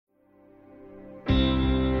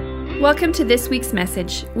Welcome to this week's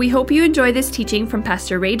message. We hope you enjoy this teaching from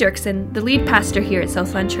Pastor Ray Dirksen, the lead pastor here at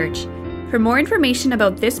Southland Church. For more information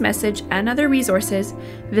about this message and other resources,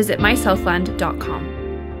 visit mysouthland.com.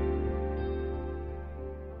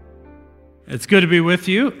 It's good to be with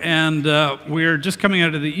you, and we're just coming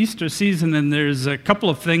out of the Easter season, and there's a couple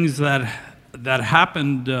of things that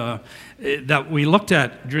happened that we looked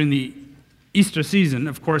at during the Easter season.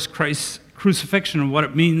 Of course, Christ's crucifixion and what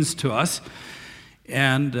it means to us.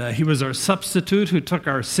 And he was our substitute who took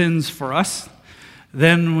our sins for us.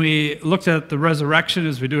 Then we looked at the resurrection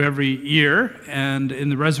as we do every year. And in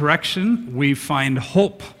the resurrection, we find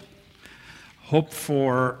hope. Hope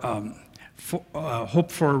for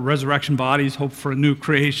resurrection bodies, hope for a new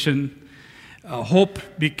creation. Hope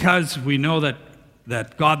because we know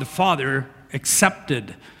that God the Father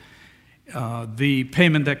accepted the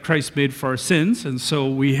payment that Christ made for our sins. And so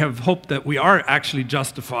we have hope that we are actually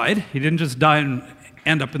justified. He didn't just die and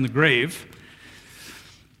end up in the grave.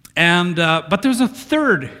 And but there's a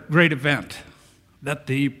third great event that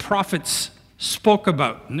the prophets spoke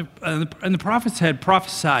about. And the prophets had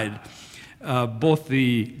prophesied both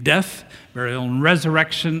the death, burial, and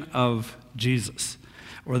resurrection of Jesus,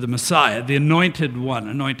 or the Messiah, the anointed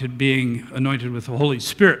one, being anointed with the Holy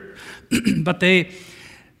Spirit. But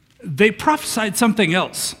they prophesied something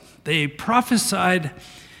else. They prophesied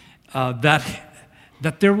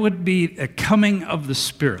that there would be a coming of the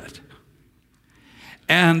Spirit.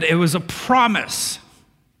 And it was a promise.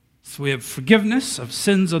 So we have forgiveness of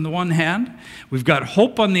sins on the one hand. We've got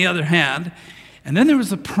hope on the other hand. And then there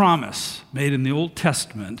was a promise made in the Old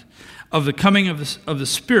Testament of the coming of the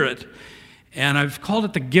Spirit. And I've called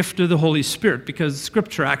it the gift of the Holy Spirit because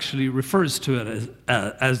Scripture actually refers to it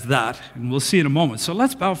as that. And we'll see in a moment. So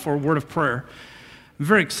let's bow for a word of prayer. I'm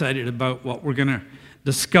very excited about what we're going to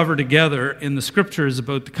discover together in the Scriptures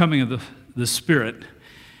about the coming of the Spirit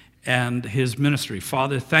and His ministry.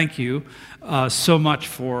 Father, thank you so much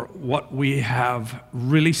for what we have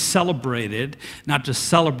really celebrated, not just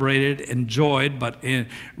celebrated, enjoyed, but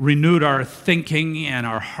renewed our thinking and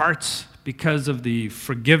our hearts because of the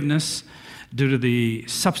forgiveness due to the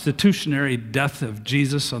substitutionary death of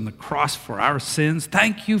Jesus on the cross for our sins.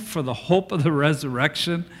 Thank you for the hope of the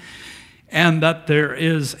resurrection and that there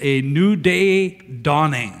is a new day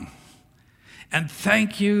dawning. And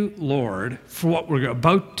thank you, Lord, for what we're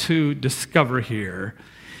about to discover here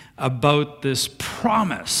about this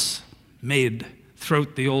promise made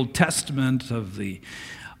throughout the Old Testament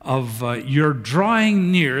of your drawing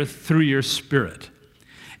near through your Spirit.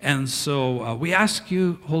 And so we ask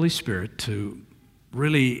you, Holy Spirit, to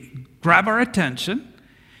really grab our attention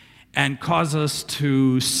and cause us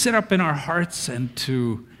to sit up in our hearts and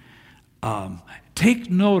to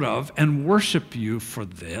take note of and worship you for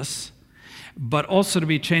this, but also to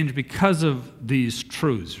be changed because of these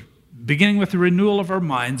truths, beginning with the renewal of our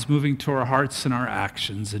minds, moving to our hearts and our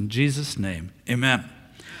actions. In Jesus' name, amen.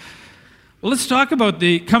 Well, let's talk about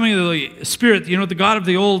the coming of the Spirit. You know, the God of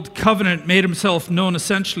the Old Covenant made himself known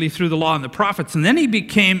essentially through the law and the prophets, and then he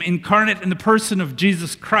became incarnate in the person of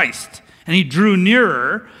Jesus Christ, and he drew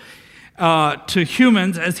nearer to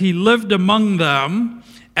humans as he lived among them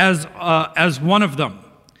as one of them.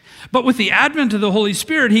 But with the advent of the Holy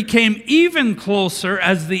Spirit, he came even closer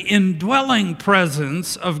as the indwelling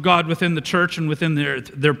presence of God within the church and within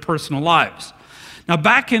their personal lives. Now,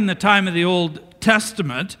 back in the time of the Old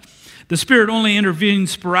Testament, the Spirit only intervened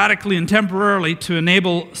sporadically and temporarily to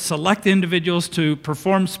enable select individuals to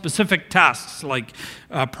perform specific tasks like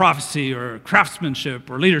prophecy or craftsmanship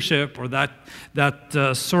or leadership or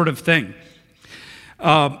that sort of thing.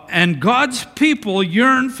 And God's people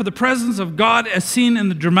yearn for the presence of God as seen in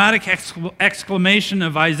the dramatic exclamation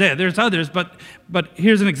of Isaiah. There's others, but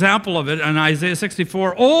here's an example of it in Isaiah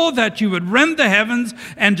 64. Oh, that you would rend the heavens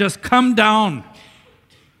and just come down,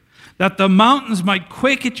 that the mountains might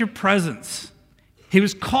quake at your presence. He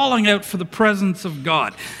was calling out for the presence of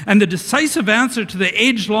God. And the decisive answer to the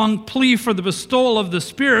age-long plea for the bestowal of the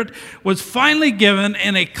Spirit was finally given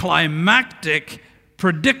in a climactic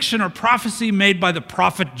prediction or prophecy made by the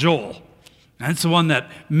prophet Joel. That's the one that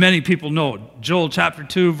many people know. Joel chapter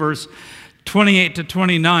 2, verse 28 to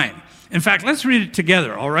 29. In fact, let's read it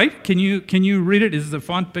together, all right? Can you read it? Is the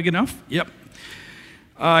font big enough? Yep.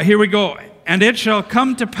 Here we go. And it shall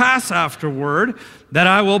come to pass afterward that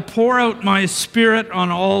I will pour out my Spirit on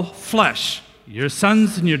all flesh. Your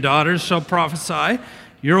sons and your daughters shall prophesy.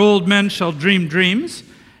 Your old men shall dream dreams.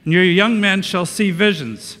 And your young men shall see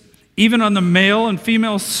visions. Even on the male and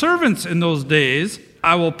female servants in those days,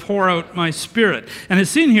 I will pour out my Spirit. And as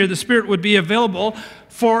seen here, the Spirit would be available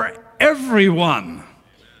for everyone.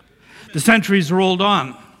 The centuries rolled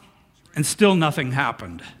on, and still nothing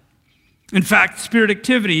happened. In fact, spirit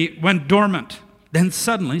activity went dormant. Then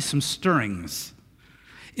suddenly some stirrings.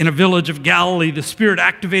 In a village of Galilee, the Spirit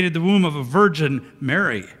activated the womb of a virgin,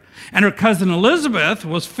 Mary. And her cousin Elizabeth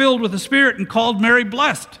was filled with the Spirit and called Mary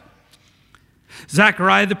blessed.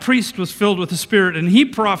 Zachariah the priest was filled with the Spirit, and he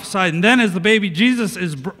prophesied. And then as the baby Jesus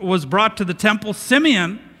was brought to the temple,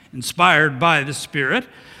 Simeon, inspired by the Spirit,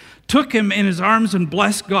 took him in his arms and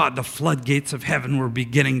blessed God. The floodgates of heaven were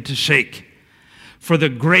beginning to shake for the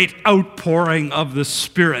great outpouring of the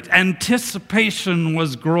Spirit. Anticipation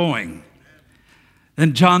was growing.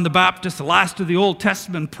 Then John the Baptist, the last of the Old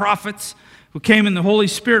Testament prophets, who came in the Holy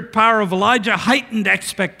Spirit power of Elijah, heightened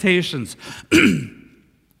expectations.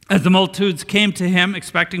 As the multitudes came to him,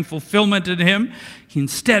 expecting fulfillment in him, he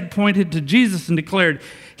instead pointed to Jesus and declared,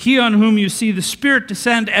 "He on whom you see the Spirit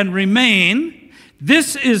descend and remain,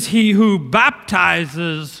 this is he who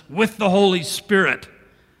baptizes with the Holy Spirit."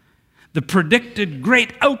 The predicted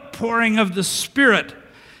great outpouring of the Spirit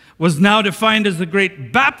was now defined as the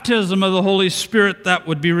great baptism of the Holy Spirit that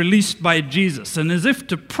would be released by Jesus. And as if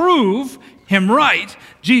to prove him right,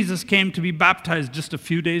 Jesus came to be baptized just a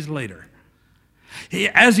few days later.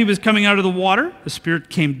 As he was coming out of the water, the Spirit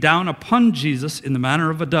came down upon Jesus in the manner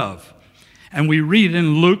of a dove. And we read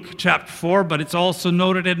in Luke chapter 4, but it's also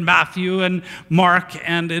noted in Matthew and Mark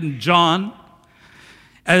and in John.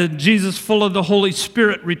 As Jesus, full of the Holy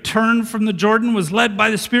Spirit, returned from the Jordan, was led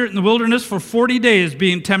by the Spirit in the wilderness for 40 days,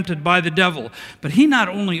 being tempted by the devil. But he not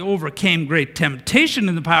only overcame great temptation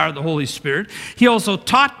in the power of the Holy Spirit, he also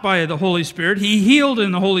taught by the Holy Spirit. He healed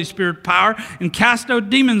in the Holy Spirit power and cast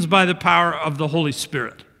out demons by the power of the Holy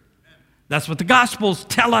Spirit. That's what the Gospels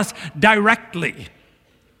tell us directly.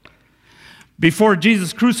 Before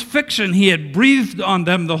Jesus' crucifixion, he had breathed on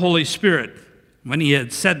them the Holy Spirit. When he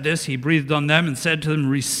had said this, he breathed on them and said to them,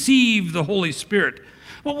 "Receive the Holy Spirit."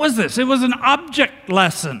 What was this? It was an object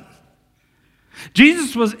lesson.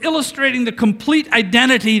 Jesus was illustrating the complete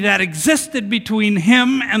identity that existed between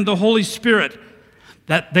him and the Holy Spirit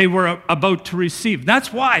that they were about to receive.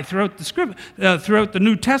 That's why throughout the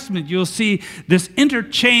New Testament, you'll see this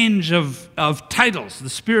interchange of titles: the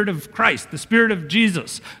Spirit of Christ, the Spirit of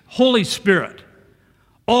Jesus, Holy Spirit,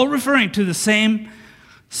 all referring to the same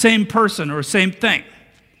person or same thing.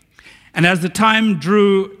 And as the time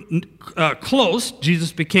drew close,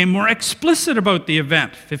 Jesus became more explicit about the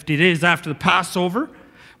event. 50 days after the Passover,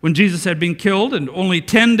 when Jesus had been killed, and only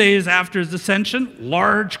 10 days after his ascension,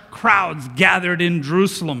 large crowds gathered in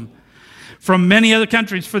Jerusalem from many other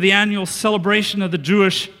countries for the annual celebration of the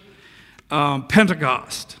Jewish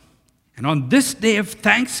Pentecost. And on this day of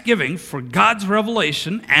thanksgiving for God's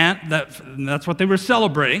revelation, and that's what they were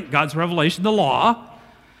celebrating, God's revelation, the law,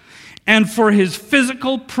 and for his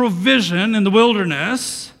physical provision in the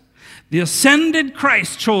wilderness, the ascended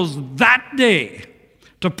Christ chose that day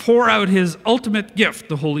to pour out his ultimate gift,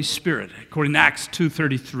 the Holy Spirit, according to Acts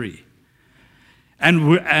 2:33. And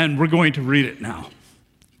we're going to read it now.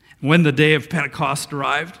 When the day of Pentecost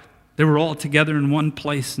arrived, they were all together in one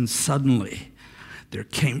place, and suddenly there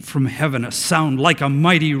came from heaven a sound like a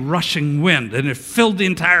mighty rushing wind, and it filled the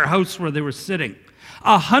entire house where they were sitting.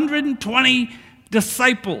 120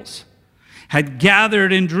 disciples had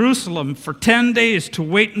gathered in Jerusalem for 10 days to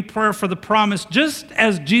wait in prayer for the promise, just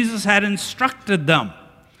as Jesus had instructed them.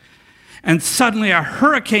 And suddenly a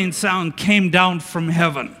hurricane sound came down from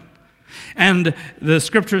heaven. And the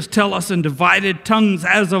scriptures tell us, and divided tongues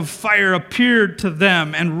as of fire appeared to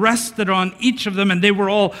them and rested on each of them, and they were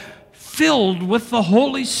all filled with the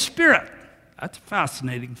Holy Spirit. That's a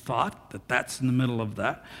fascinating thought, that's in the middle of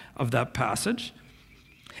that passage.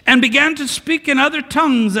 And began to speak in other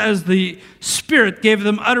tongues as the Spirit gave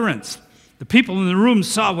them utterance. The people in the room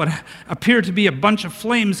saw what appeared to be a bunch of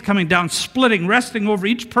flames coming down, splitting, resting over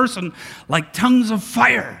each person like tongues of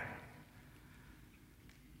fire.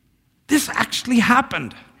 This actually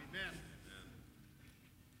happened. Amen.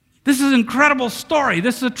 This is an incredible story.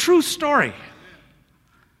 This is a true story.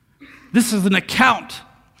 This is an account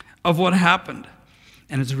of what happened.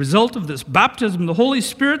 And as a result of this baptism of the Holy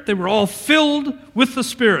Spirit, they were all filled with the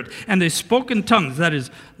Spirit. And they spoke in tongues, that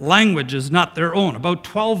is, languages not their own, about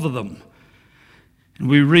 12 of them. And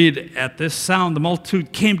we read, at this sound, the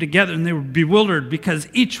multitude came together, and they were bewildered because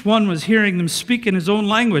each one was hearing them speak in his own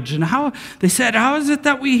language. And they said, how is it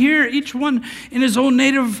that we hear each one in his own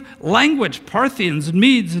native language? Parthians and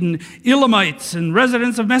Medes and Elamites and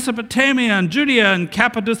residents of Mesopotamia and Judea and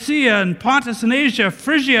Cappadocia and Pontus and Asia,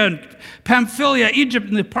 Phrygia and Pamphylia, Egypt,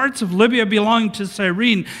 and the parts of Libya belonging to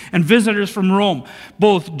Cyrene, and visitors from Rome,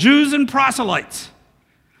 both Jews and proselytes,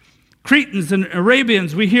 Cretans and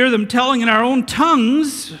Arabians. We hear them telling in our own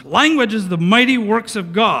tongues, languages, the mighty works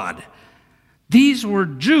of God. These were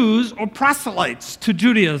Jews or proselytes to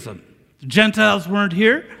Judaism. The Gentiles weren't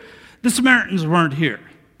here. The Samaritans weren't here.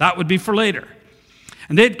 That would be for later.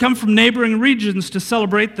 And they'd come from neighboring regions to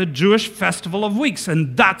celebrate the Jewish Festival of Weeks,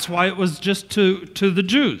 and that's why it was just to the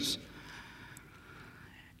Jews.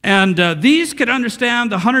 And these could understand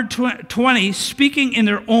the 120 speaking in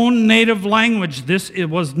their own native language. It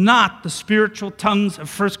was not the spiritual tongues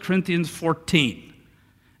of 1 Corinthians 14.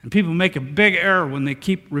 And people make a big error when they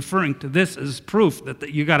keep referring to this as proof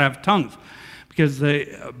that you got to have tongues,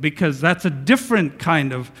 because that's a different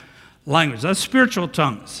kind of language. That's spiritual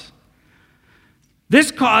tongues. This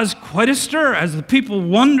caused quite a stir as the people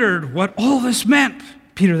wondered what all this meant.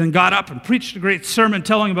 Peter then got up and preached a great sermon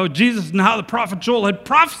telling about Jesus and how the prophet Joel had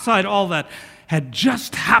prophesied all that had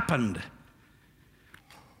just happened.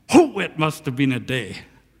 Oh, it must have been a day.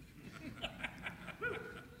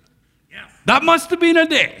 That must have been a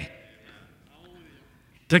day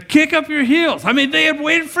to kick up your heels. I mean, they had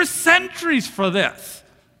waited for centuries for this.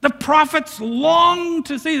 The prophets longed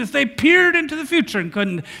to see this. They peered into the future and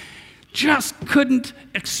couldn't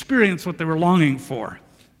experience what they were longing for.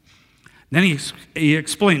 Then he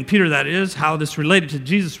explained, Peter that is, how this related to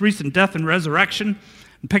Jesus' recent death and resurrection.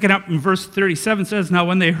 And picking up in verse 37 says, now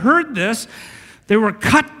when they heard this, they were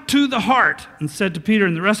cut to the heart and said to Peter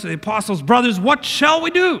and the rest of the apostles, brothers, what shall we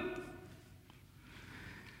do?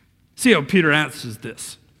 See how Peter answers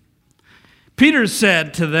this. Peter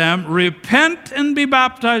said to them, repent and be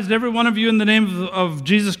baptized, every one of you, in the name of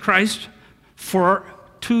Jesus Christ, for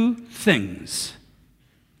two things.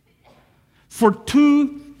 For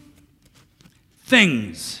two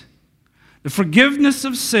things. The forgiveness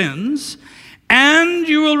of sins, and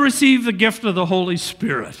you will receive the gift of the Holy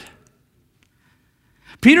Spirit.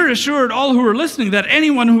 Peter assured all who were listening that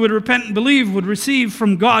anyone who would repent and believe would receive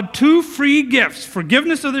from God two free gifts,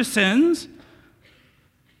 forgiveness of their sins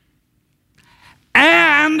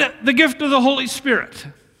and the gift of the Holy Spirit.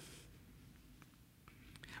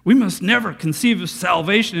 We must never conceive of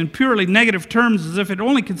salvation in purely negative terms as if it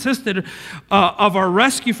only consisted of our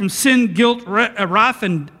rescue from sin, guilt, wrath,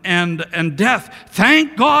 and death.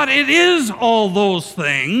 Thank God it is all those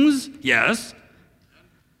things, yes.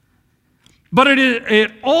 But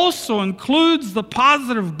it also includes the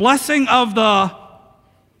positive blessing of the,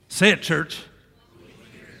 say it, church,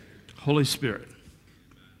 Holy Spirit.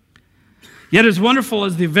 Yet as wonderful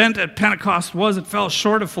as the event at Pentecost was, it fell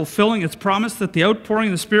short of fulfilling its promise that the outpouring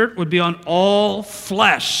of the Spirit would be on all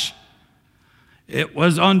flesh. It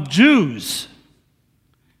was on Jews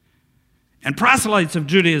and proselytes of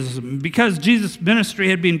Judaism. Because Jesus' ministry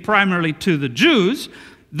had been primarily to the Jews,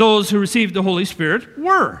 those who received the Holy Spirit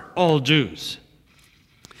were all Jews.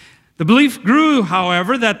 The belief grew,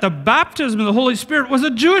 however, that the baptism of the Holy Spirit was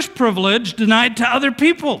a Jewish privilege denied to other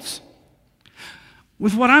peoples.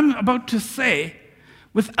 With what I'm about to say,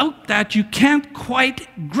 without that, you can't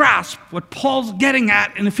quite grasp what Paul's getting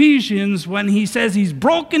at in Ephesians when he says he's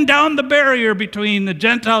broken down the barrier between the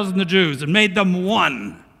Gentiles and the Jews and made them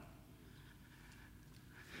one.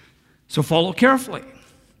 So follow carefully.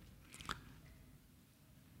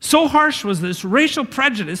 So harsh was this racial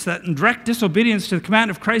prejudice that in direct disobedience to the command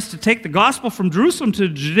of Christ to take the gospel from Jerusalem to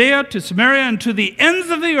Judea, to Samaria, and to the ends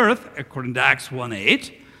of the earth, according to Acts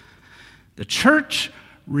 1:8, the church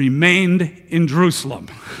remained in Jerusalem.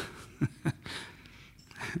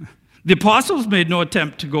 The apostles made no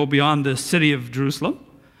attempt to go beyond the city of Jerusalem,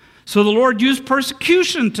 so the Lord used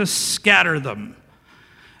persecution to scatter them.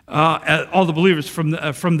 All the believers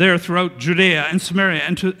from there throughout Judea and Samaria,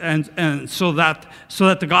 and so that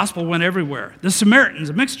the gospel went everywhere. The Samaritans,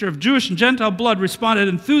 a mixture of Jewish and Gentile blood, responded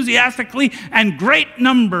enthusiastically, and great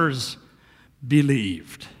numbers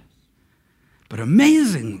believed. But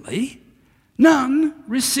amazingly, none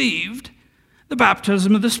received the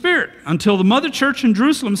baptism of the Spirit until the mother church in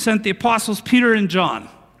Jerusalem sent the apostles Peter and John.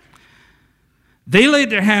 They laid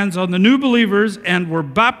their hands on the new believers and were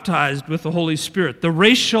baptized with the Holy Spirit. The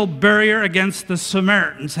racial barrier against the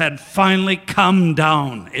Samaritans had finally come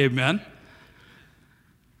down. Amen.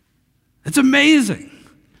 It's amazing.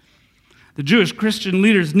 The Jewish Christian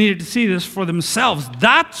leaders needed to see this for themselves.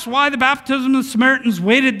 That's why the baptism of the Samaritans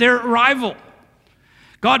waited their arrival.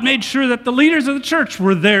 God made sure that the leaders of the church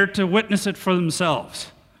were there to witness it for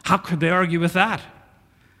themselves. How could they argue with that?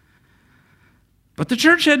 But the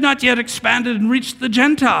church had not yet expanded and reached the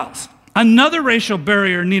Gentiles. Another racial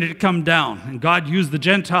barrier needed to come down, and God used the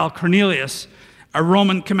Gentile Cornelius, a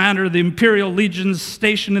Roman commander of the imperial legions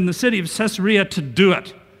stationed in the city of Caesarea, to do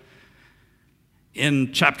it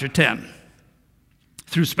in chapter 10.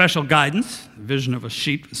 Through special guidance, the vision of a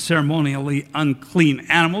sheep with ceremonially unclean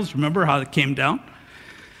animals, remember how it came down?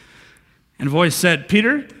 And a voice said,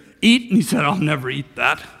 Peter, eat. And he said, I'll never eat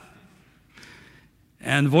that.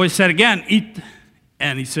 And the voice said again, eat.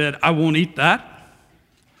 And he said, I won't eat that.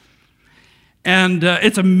 And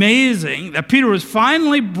it's amazing that Peter was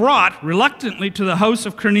finally brought reluctantly to the house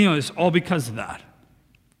of Cornelius, all because of that.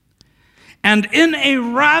 And in a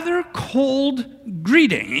rather cold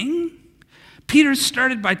greeting, Peter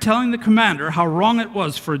started by telling the commander how wrong it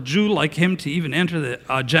was for a Jew like him to even enter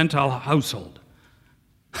the Gentile household.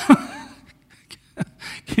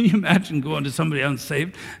 Can you imagine going to somebody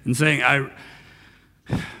unsaved and saying, I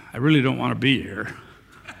really don't want to be here,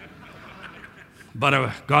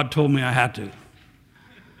 but God told me I had to.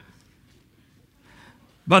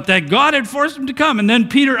 But that God had forced him to come. And then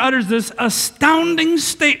Peter utters this astounding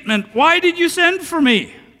statement, why did you send for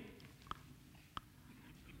me?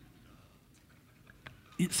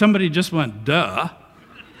 Somebody just went, duh.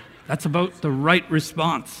 That's about the right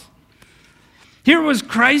response. Here was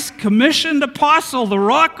Christ's commissioned apostle, the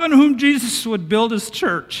rock on whom Jesus would build his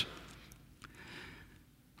church.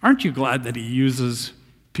 Aren't you glad that he uses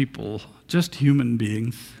people, just human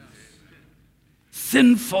beings?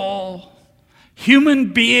 Sinful,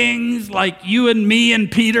 human beings like you and me and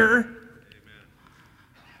Peter.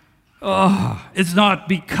 Oh, it's not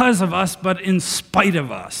because of us, but in spite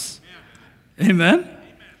of us. Amen?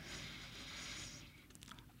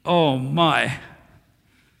 Oh my.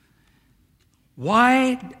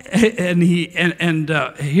 Why? And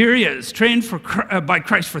here he is, trained by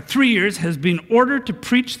Christ for 3 years, has been ordered to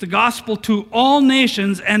preach the gospel to all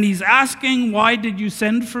nations, and he's asking, why did you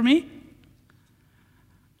send for me?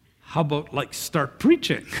 How about, start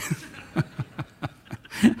preaching?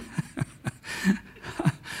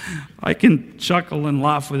 I can chuckle and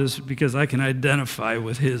laugh with this because I can identify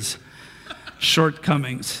with his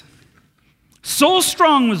shortcomings. So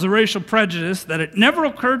strong was the racial prejudice that it never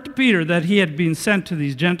occurred to Peter that he had been sent to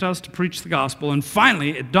these Gentiles to preach the gospel. And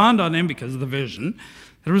finally, it dawned on him because of the vision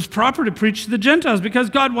that it was proper to preach to the Gentiles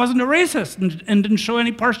because God wasn't a racist and didn't show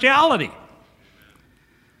any partiality.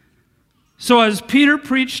 So as Peter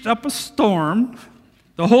preached up a storm,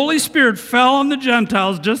 the Holy Spirit fell on the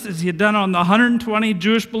Gentiles just as he had done on the 120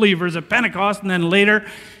 Jewish believers at Pentecost and then later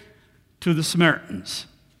to the Samaritans.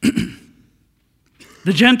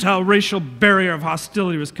 The Gentile racial barrier of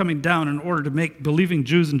hostility was coming down in order to make believing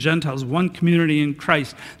Jews and Gentiles one community in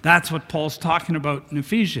Christ. That's what Paul's talking about in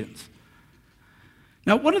Ephesians.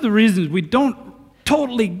 Now, one of the reasons we don't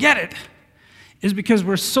totally get it is because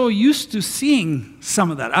we're so used to seeing some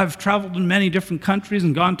of that. I've traveled in many different countries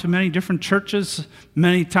and gone to many different churches,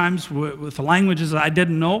 many times with languages that I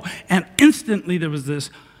didn't know, and instantly there was this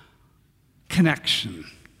connection.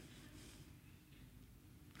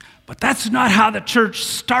 But that's not how the church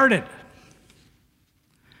started.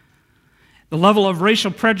 The level of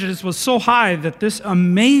racial prejudice was so high that this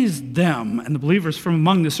amazed them, and the believers from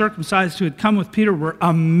among the circumcised who had come with Peter were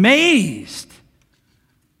amazed.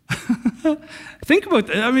 Think about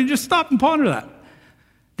that. I mean, just stop and ponder that.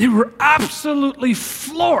 They were absolutely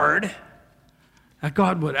floored that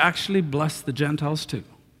God would actually bless the Gentiles too.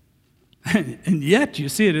 And yet, you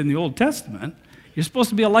see it in the Old Testament, you're supposed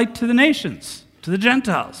to be a light to the nations, to the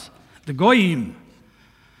Gentiles, the Goyim.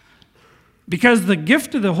 Because the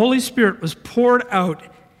gift of the Holy Spirit was poured out,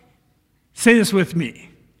 say this with me,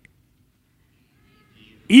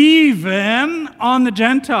 even on the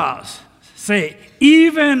Gentiles. Say,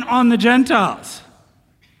 even on the Gentiles.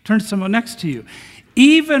 Turn to someone next to you.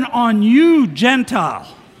 Even on you, Gentile.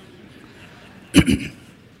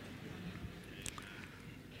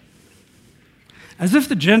 As if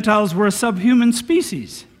the Gentiles were a subhuman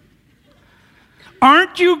species.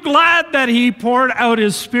 Aren't you glad that he poured out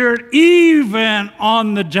his Spirit even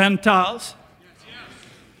on the Gentiles? Yes.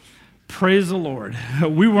 Praise the Lord.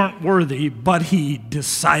 We weren't worthy, but he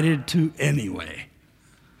decided to anyway.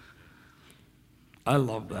 I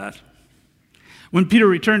love that. When Peter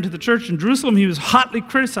returned to the church in Jerusalem, he was hotly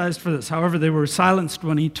criticized for this. However, they were silenced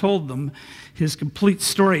when he told them his complete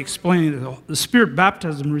story, explaining that the Spirit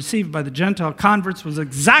baptism received by the Gentile converts was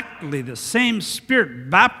exactly the same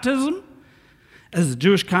Spirit baptism as the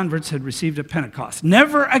Jewish converts had received at Pentecost.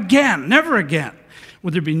 Never again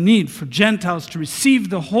would there be need for Gentiles to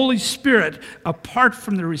receive the Holy Spirit apart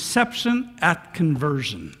from the reception at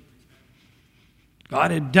conversion.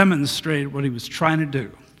 God had demonstrated what he was trying to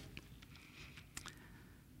do.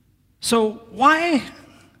 So why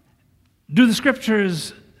do the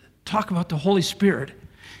scriptures talk about the Holy Spirit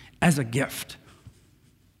as a gift?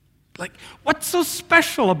 What's so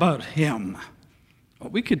special about him? Well,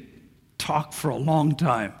 we could talk for a long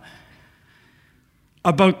time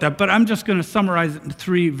about that, but I'm just going to summarize it in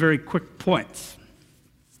 3 very quick points.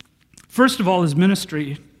 First of all, his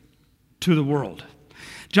ministry to the world.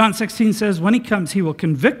 John 16 says, when he comes, he will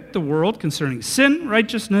convict the world concerning sin,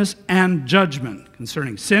 righteousness, and judgment.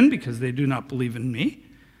 Concerning sin, because they do not believe in me.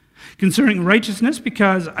 Concerning righteousness,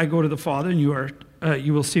 because I go to the Father and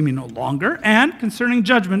you will see me no longer. And concerning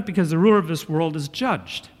judgment, because the ruler of this world is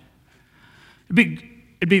judged.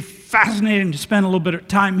 It'd be fascinating to spend a little bit of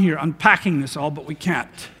time here unpacking this all, but we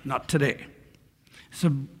can't, not today.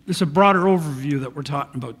 It's a broader overview that we're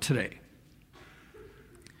talking about today.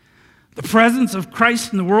 The presence of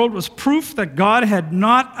Christ in the world was proof that God had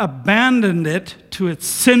not abandoned it to its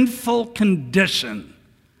sinful condition.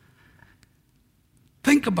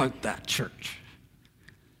 Think about that, church.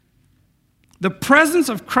 The presence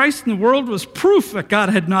of Christ in the world was proof that God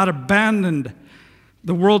had not abandoned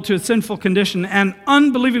the world to its sinful condition. An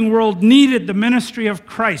unbelieving world needed the ministry of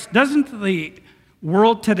Christ. Doesn't the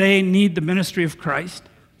world today need the ministry of Christ?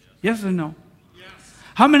 Yes or no? Yes.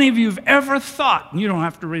 How many of you have ever thought, and you don't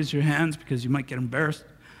have to raise your hands because you might get embarrassed,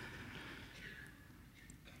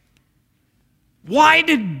 why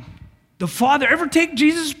did the Father ever take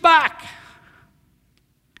Jesus back?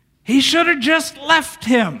 He should have just left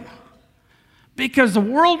him because the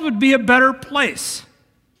world would be a better place.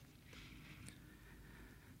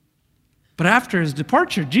 But after his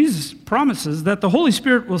departure, Jesus promises that the Holy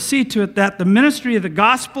Spirit will see to it that the ministry of the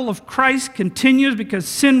gospel of Christ continues because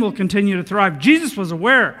sin will continue to thrive. Jesus was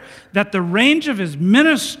aware that the range of his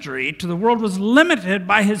ministry to the world was limited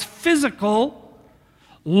by his physical,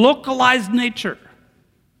 localized nature.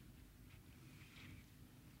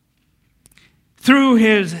 Through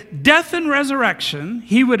his death and resurrection,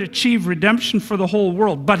 he would achieve redemption for the whole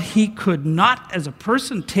world, but he could not, as a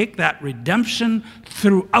person, take that redemption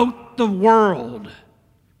throughout the world.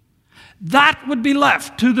 That would be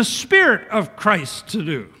left to the Spirit of Christ to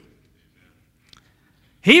do.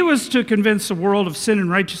 He was to convince the world of sin and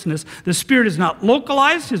righteousness. The Spirit is not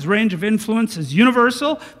localized. His range of influence is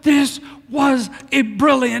universal. This was a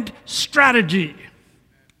brilliant strategy.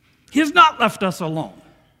 He has not left us alone.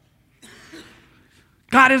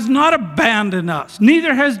 God has not abandoned us.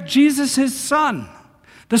 Neither has Jesus, his Son.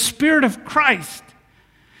 The Spirit of Christ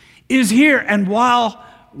is here. And while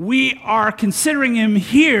we are considering him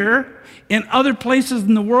here, in other places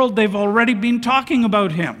in the world, they've already been talking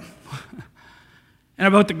about him and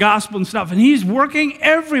about the gospel and stuff. And he's working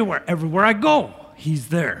everywhere. Everywhere I go, he's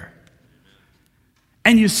there.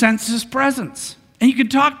 And you sense his presence. And you can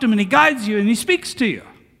talk to him, and he guides you, and he speaks to you.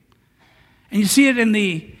 And you see it in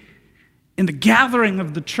the gathering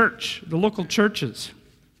of the church, the local churches.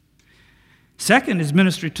 Second is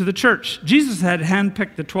ministry to the church. Jesus had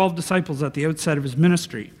handpicked the 12 disciples at the outset of his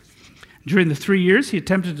ministry. During the 3 years, he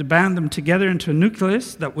attempted to band them together into a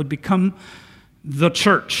nucleus that would become the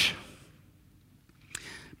church.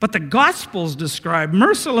 But the Gospels describe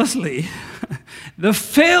mercilessly the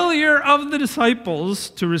failure of the disciples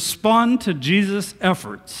to respond to Jesus'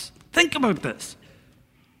 efforts. Think about this.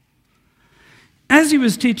 As he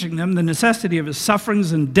was teaching them the necessity of his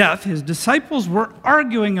sufferings and death, his disciples were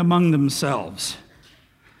arguing among themselves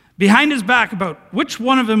behind his back about which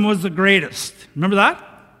one of them was the greatest. Remember that?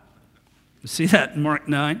 You see that in Mark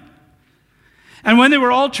 9. And when they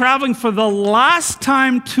were all traveling for the last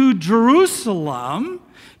time to Jerusalem,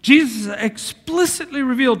 Jesus explicitly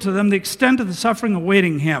revealed to them the extent of the suffering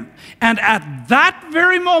awaiting him. And at that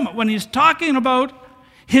very moment, when he's talking about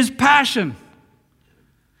his passion,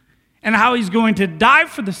 and how he's going to die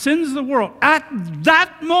for the sins of the world, at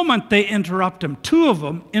that moment they interrupt him. 2 of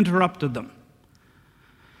them interrupted them.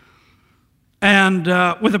 And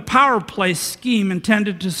with a power play scheme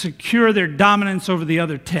intended to secure their dominance over the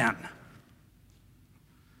other 10.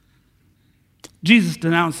 Jesus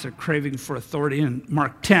denounced their craving for authority in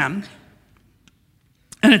Mark 10.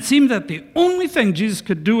 And it seemed that the only thing Jesus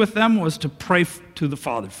could do with them was to pray to the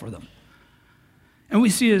Father for them. And we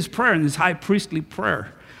see his prayer in his high priestly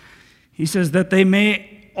prayer. He says that they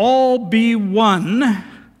may all be one,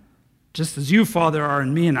 just as you, Father, are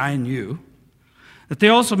in me and I in you, that they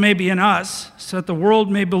also may be in us, so that the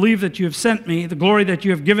world may believe that you have sent me. The glory that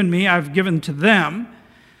you have given me, I have given to them,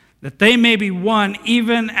 that they may be one,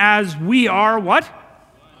 even as we are what?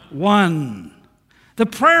 One. The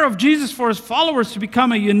prayer of Jesus for his followers to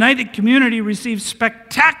become a united community receives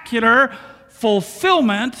spectacular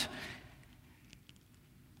fulfillment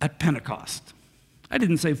at Pentecost. I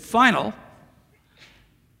didn't say final,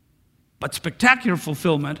 but spectacular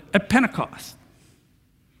fulfillment at Pentecost.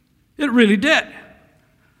 It really did.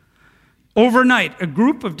 Overnight, a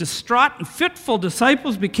group of distraught and fitful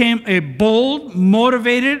disciples became a bold,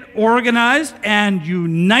 motivated, organized, and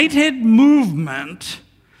united movement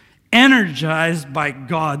energized by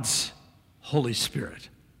God's Holy Spirit.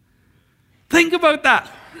 Think about that.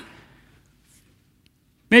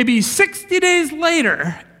 Maybe 60 days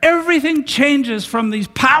later, everything changes from these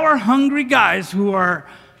power-hungry guys who are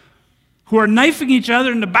knifing each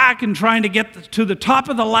other in the back and trying to get to the top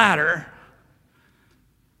of the ladder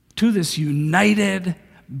to this united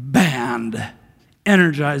band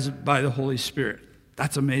energized by the Holy Spirit.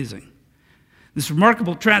 That's amazing. This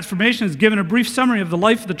remarkable transformation is given a brief summary of the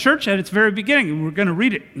life of the church at its very beginning. And we're going to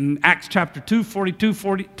read it in Acts chapter 2, 42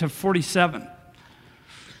 to 47.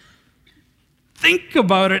 Think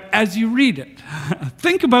about it as you read it.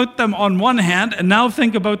 Think about them on one hand, and now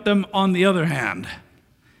think about them on the other hand.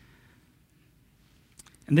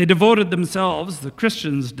 And they devoted themselves, the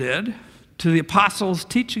Christians did, to the apostles'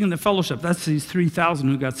 teaching and the fellowship. That's these 3,000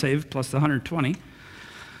 who got saved, plus the 120.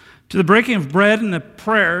 To the breaking of bread and the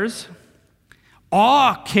prayers.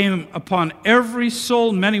 Awe came upon every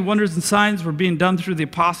soul. Many wonders and signs were being done through the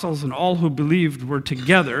apostles, and all who believed were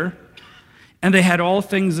together, and they had all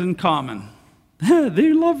things in common.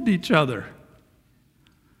 They loved each other.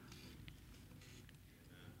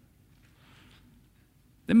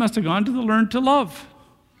 They must have gone to the Learn to Love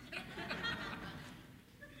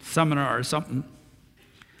seminar or something.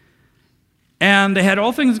 And they had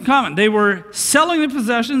all things in common. They were selling their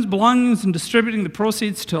possessions, belongings, and distributing the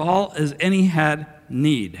proceeds to all as any had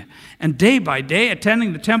need. And day by day,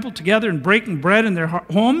 attending the temple together and breaking bread in their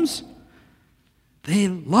homes, they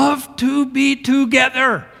loved to be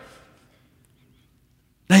together.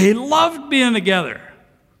 They loved being together.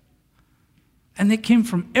 And they came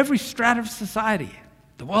from every strata of society,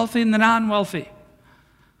 the wealthy and the non-wealthy,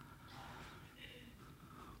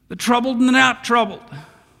 the troubled and the not troubled,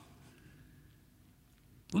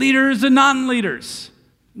 leaders and non-leaders,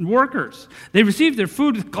 and workers. They received their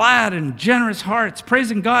food with glad and generous hearts,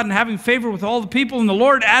 praising God and having favor with all the people. And the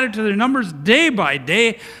Lord added to their numbers day by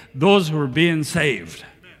day those who were being saved.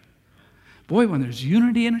 Boy, when there's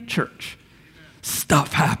unity in a church,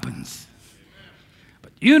 stuff happens.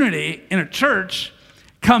 But unity in a church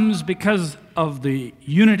comes because of the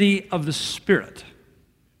unity of the Spirit.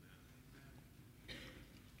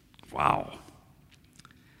 Wow.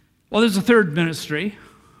 Well, there's a third ministry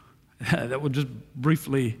that we'll just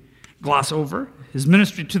briefly gloss over. His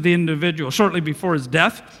ministry to the individual. Shortly before his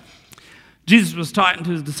death, Jesus was talking to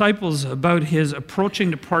his disciples about his approaching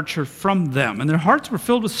departure from them, and their hearts were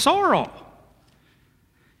filled with sorrow.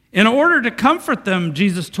 In order to comfort them,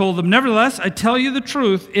 Jesus told them, "Nevertheless, I tell you the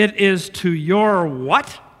truth, it is to your"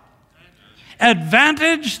 what?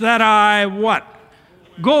 "Advantage that I" what?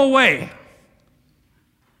 "Go away."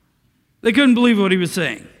 They couldn't believe what he was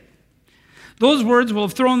saying. Those words will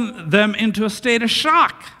have thrown them into a state of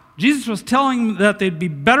shock. Jesus was telling them that they'd be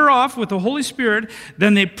better off with the Holy Spirit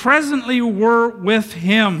than they presently were with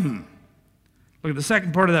him. Look at the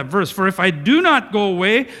second part of that verse. "For if I do not go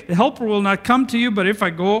away, the Helper will not come to you, but if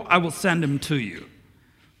I go, I will send him to you."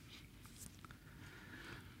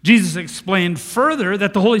 Jesus explained further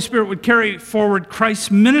that the Holy Spirit would carry forward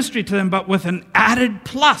Christ's ministry to them, but with an added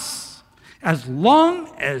plus. As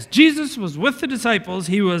long as Jesus was with the disciples,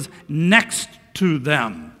 he was next to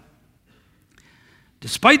them.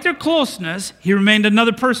 Despite their closeness, he remained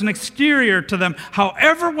another person exterior to them.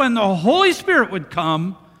 However, when the Holy Spirit would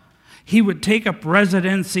come, he would take up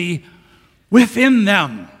residency within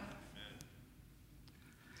them.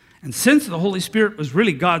 And since the Holy Spirit was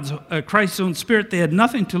really Christ's own Spirit, they had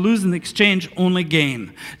nothing to lose in the exchange, only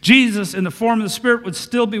gain. Jesus, in the form of the Spirit, would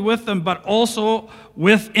still be with them, but also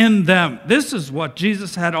within them. This is what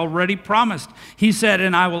Jesus had already promised. He said,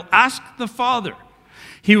 "And I will ask the Father.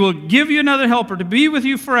 He will give you another helper to be with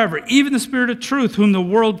you forever, even the Spirit of truth, whom the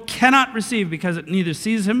world cannot receive because it neither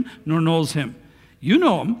sees him nor knows him. You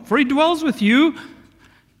know him, for he dwells with you."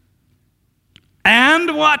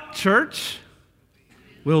 And what, church?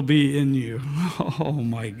 Will be in you. Oh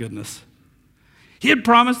my goodness. He had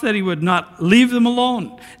promised that he would not leave them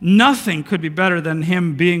alone. Nothing could be better than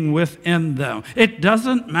him being within them. It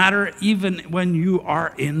doesn't matter even when you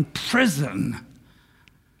are in prison.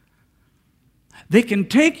 They can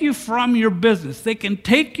take you from your business. They can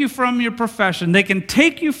take you from your profession. They can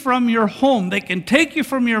take you from your home. They can take you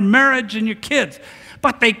from your marriage and your kids.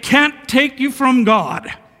 But they can't take you from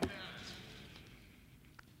God.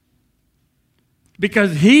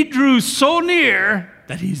 Because he drew so near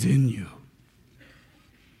that he's in you.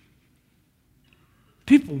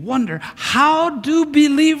 People wonder, how do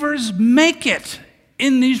believers make it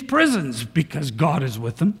in these prisons? Because God is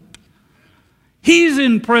with them. He's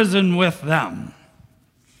in prison with them.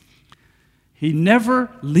 He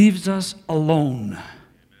never leaves us alone.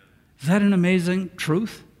 Is that an amazing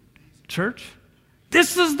truth, church?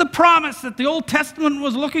 This is the promise that the Old Testament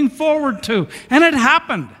was looking forward to, and it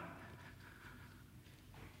happened.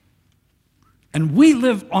 And we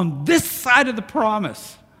live on this side of the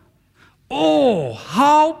promise. Oh,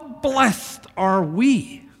 how blessed are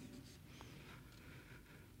we?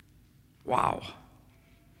 Wow.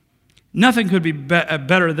 Nothing could be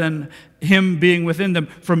better than him being within them.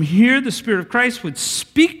 From here, the Spirit of Christ would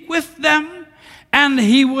speak with them, and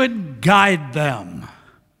he would guide them.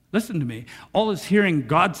 Listen to me. All this hearing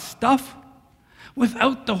God's stuff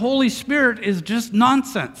without the Holy Spirit is just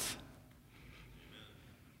nonsense.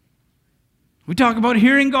 We talk about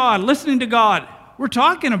hearing God, listening to God. We're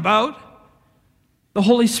talking about the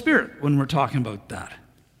Holy Spirit when we're talking about that.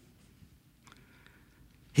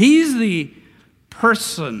 He's the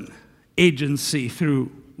person, agency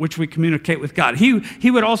through which we communicate with God. He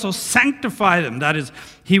would also sanctify them. That is,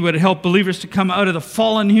 he would help believers to come out of the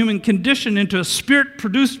fallen human condition into a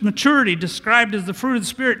Spirit-produced maturity described as the fruit of the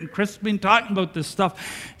Spirit. And Chris has been talking about this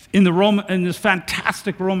stuff in this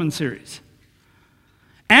fantastic Roman series.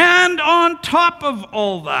 And on top of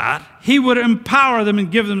all that, he would empower them and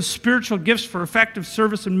give them spiritual gifts for effective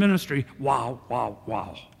service and ministry. Wow, wow,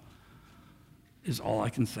 wow, is all I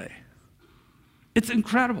can say. It's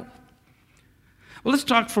incredible. Well, let's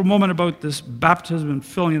talk for a moment about this baptism and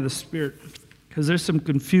filling of the Spirit, because there's some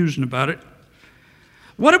confusion about it.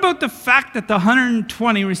 What about the fact that the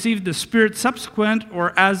 120 received the Spirit subsequent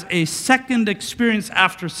or as a second experience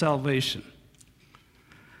after salvation?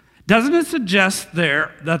 Doesn't it suggest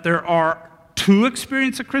there that there are two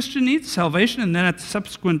experiences a Christian needs, salvation and then at the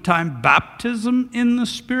subsequent time, baptism in the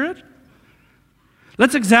Spirit?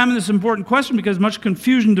 Let's examine this important question because much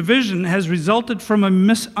confusion and division has resulted from a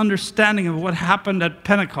misunderstanding of what happened at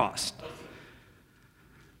Pentecost.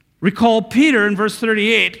 Recall Peter in verse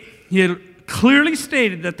 38, he had clearly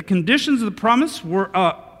stated that the conditions of the promise were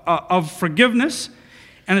of forgiveness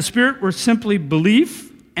and the Spirit were simply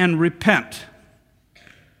belief and repent.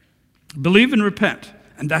 Believe and repent.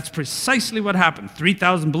 And that's precisely what happened.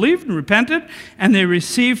 3,000 believed and repented, and they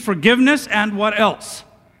received forgiveness and what else?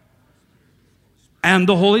 And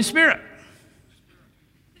the Holy Spirit.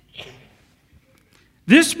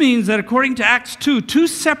 This means that according to Acts 2, two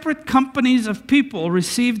separate companies of people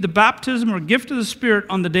received the baptism or gift of the Spirit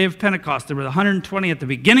on the day of Pentecost. There were 120 at the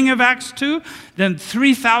beginning of Acts 2, then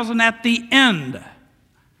 3,000 at the end,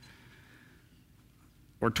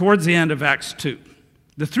 or towards the end of Acts 2.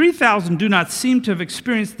 The 3,000 do not seem to have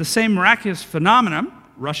experienced the same miraculous phenomenon,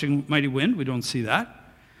 rushing mighty wind, we don't see that.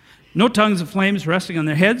 No tongues of flames resting on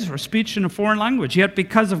their heads or speech in a foreign language. Yet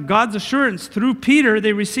because of God's assurance through Peter,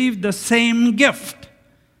 they received the same gift.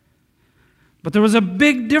 But there was a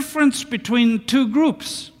big difference between the two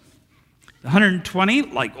groups. The 120,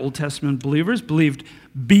 like Old Testament believers, believed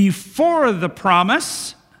before the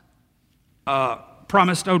promised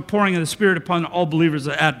outpouring of the Spirit upon all believers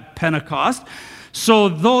at Pentecost. So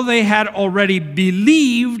though they had already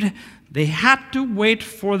believed, they had to wait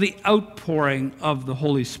for the outpouring of the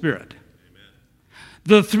Holy Spirit. Amen.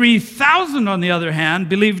 The 3,000, on the other hand,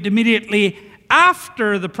 believed immediately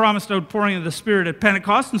after the promised outpouring of the Spirit at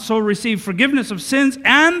Pentecost, and so received forgiveness of sins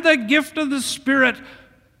and the gift of the Spirit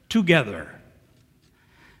together.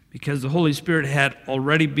 Because the Holy Spirit had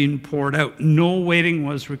already been poured out. No waiting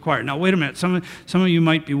was required. Now, wait a minute. Some of you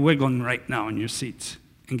might be wiggling right now in your seats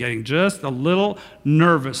and getting just a little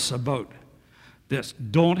nervous about this.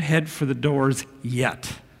 Don't head for the doors yet.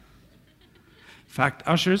 In fact,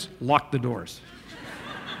 ushers, lock the doors.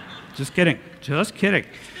 Just kidding. Just kidding.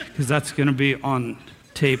 Because that's going to be on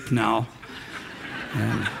tape now.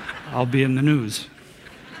 And I'll be in the news.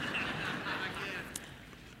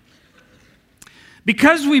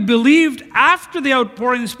 Because we believed after the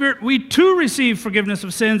outpouring of the Spirit, we too received forgiveness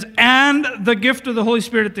of sins and the gift of the Holy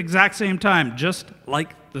Spirit at the exact same time, just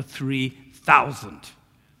like the 3,000.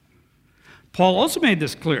 Paul also made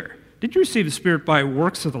this clear. Did you receive the Spirit by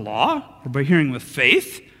works of the law or by hearing with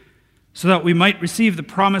faith, so that we might receive the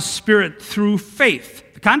promised Spirit through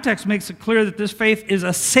faith? The context makes it clear that this faith is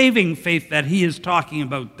a saving faith that he is talking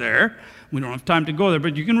about there. We don't have time to go there,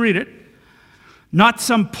 but you can read it. Not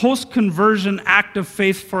some post-conversion act of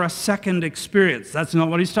faith for a second experience. That's not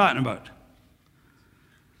what he's talking about.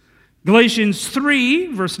 Galatians 3,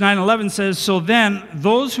 verse 9 and 11 says, "So then,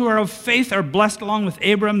 those who are of faith are blessed along with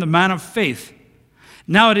Abraham, the man of faith.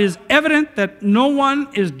 Now it is evident that no one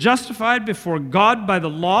is justified before God by the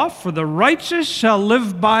law, for the righteous shall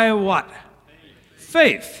live by what?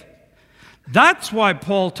 Faith. That's why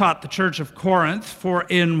Paul taught the church of Corinth, for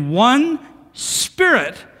in one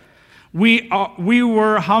Spirit we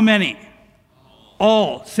were how many?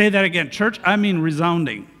 All. Say that again. Church, I mean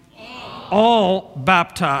resounding. All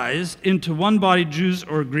baptized into one body, Jews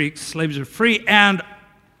or Greeks, slaves or free, and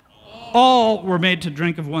all were made to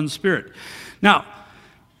drink of one Spirit. Now,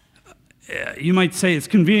 you might say it's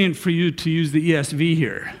convenient for you to use the ESV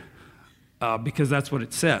here because that's what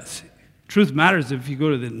it says. Truth matters if you go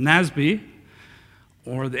to the NASB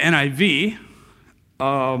or the NIV,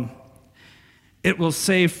 it will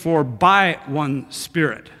say for by one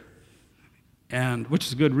Spirit, and which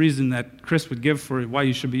is a good reason that Chris would give for why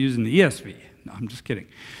you should be using the ESV. No, I'm just kidding.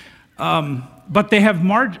 But they have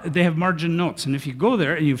margin notes, and if you go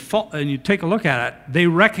there and you take a look at it, they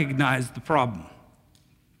recognize the problem.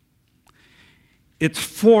 It's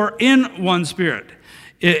for in one Spirit.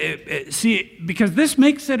 See, because this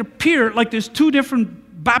makes it appear like there's two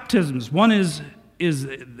different baptisms. One is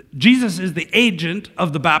Jesus is the agent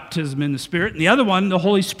of the baptism in the Spirit, and the other one, the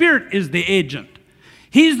Holy Spirit, is the agent.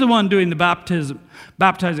 He's the one doing the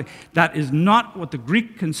baptizing. That is not what the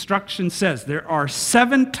Greek construction says. There are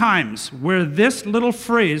 7 times where this little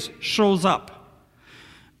phrase shows up.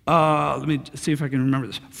 Let me see if I can remember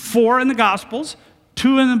this. 4 in the Gospels,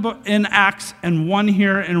 2 in Acts, and 1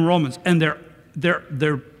 here in Romans. And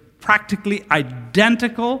they're practically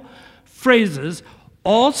identical phrases.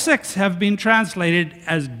 All 6 have been translated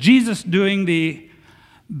as Jesus doing the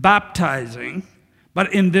baptizing.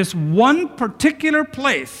 But in this one particular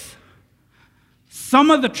place, some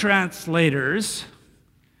of the translators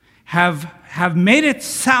have made it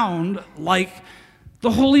sound like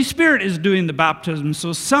the Holy Spirit is doing the baptism.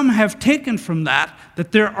 So some have taken from that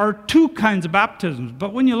there are 2 kinds of baptisms.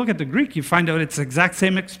 But when you look at the Greek, you find out it's the exact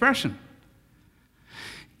same expression.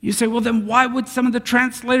 You say, well, then why would some of the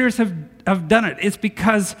translators have done it? It's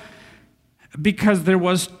because there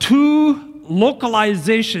was 2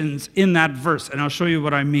 localizations in that verse, and I'll show you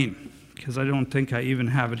what I mean, because I don't think I even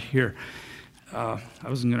have it here. I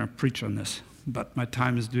wasn't going to preach on this, but my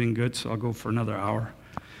time is doing good, so I'll go for another hour.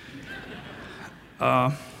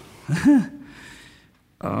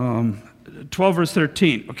 12 verse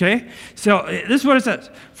 13, okay? So this is what it says.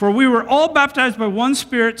 For we were all baptized by one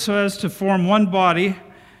Spirit so as to form one body,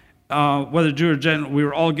 whether Jew or Gentile, we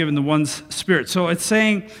were all given the one Spirit. So it's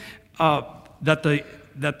saying that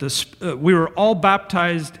we were all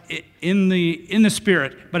baptized in the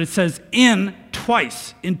Spirit, but it says in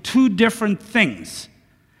twice, in 2 different things.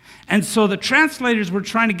 And so the translators were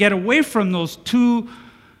trying to get away from those two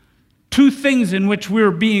things in which we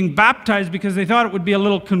were being baptized because they thought it would be a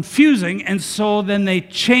little confusing, and so then they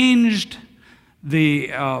changed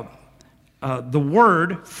the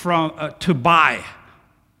word from to by.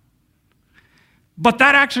 But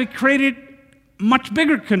that actually created much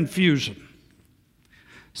bigger confusion.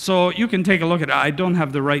 So you can take a look at it. I don't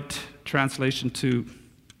have the right translation to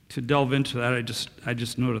delve into that. I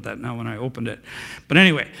just noted that now when I opened it. But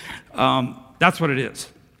anyway, that's what it is.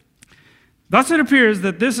 Thus it appears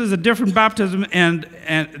that this is a different baptism, and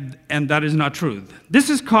that is not true. This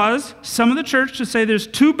has caused some of the church to say there's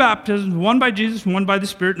 2 baptisms, one by Jesus and one by the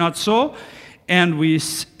Spirit. Not so, and we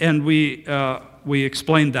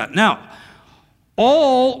explained that. Now,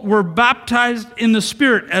 all were baptized in the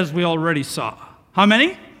Spirit, as we already saw. How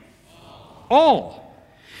many? All.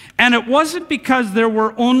 And it wasn't because there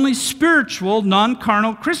were only spiritual,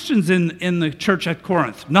 non-carnal Christians in the church at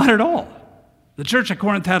Corinth. Not at all. The church at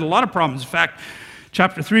Corinth had a lot of problems. In fact,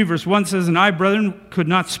 chapter 3, verse 1 says, "And I, brethren, could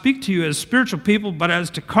not speak to you as spiritual people, but as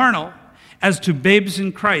to carnal, as to babes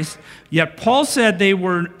in Christ." Yet Paul said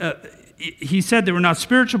he said they were not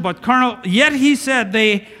spiritual, but carnal. Yet he said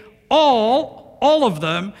they all of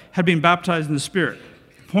them had been baptized in the Spirit.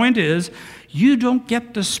 The point is, you don't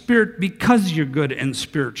get the Spirit because you're good and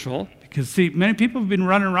spiritual. Because, see, many people have been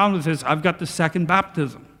running around with this, I've got the second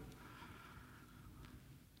baptism.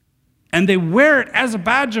 And they wear it as a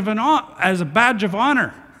badge of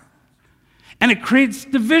honor. And it creates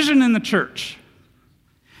division in the church.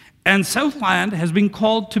 And Southland has been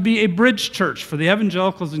called to be a bridge church for the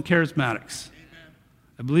evangelicals and charismatics. Amen.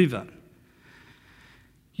 I believe that.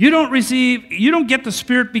 You don't get the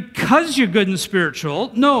Spirit because you're good and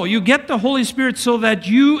spiritual. No, you get the Holy Spirit so that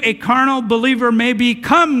you, a carnal believer, may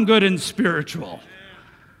become good and spiritual.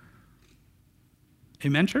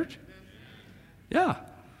 Amen, church? Yeah.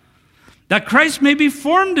 That Christ may be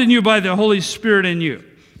formed in you by the Holy Spirit in you.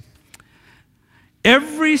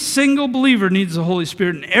 Every single believer needs the Holy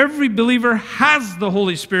Spirit, and every believer has the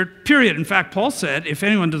Holy Spirit, period. In fact, Paul said, if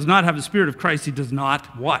anyone does not have the Spirit of Christ, he does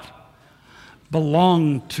not what?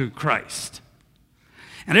 Belong to Christ.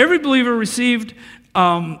 And every believer received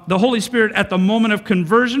the Holy Spirit at the moment of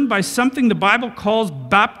conversion by something the Bible calls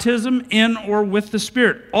baptism in or with the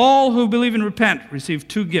Spirit. All who believe and repent receive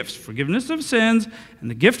 2 gifts, forgiveness of sins and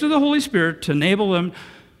the gift of the Holy Spirit to enable them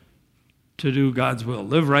to do God's will,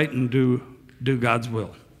 live right and do God's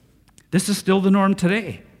will. This is still the norm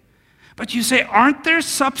today. But you say, aren't there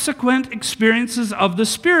subsequent experiences of the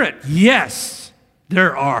Spirit? Yes,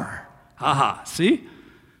 there are. Haha, see?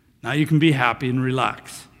 Now you can be happy and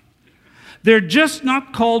relax. They're just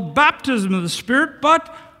not called baptism of the Spirit,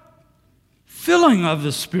 but filling of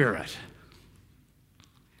the Spirit.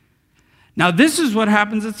 Now this is what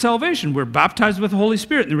happens at salvation. We're baptized with the Holy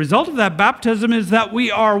Spirit. And the result of that baptism is that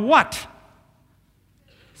we are what?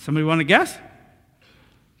 Somebody want to guess?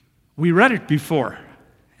 We read it before.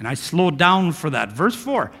 And I slowed down for that. Verse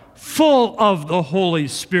 4, full of the Holy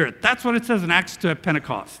Spirit. That's what it says in Acts 2 at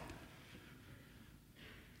Pentecost.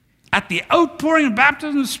 At the outpouring of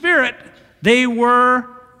baptism of the Spirit, they were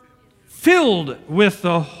filled with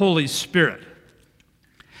the Holy Spirit.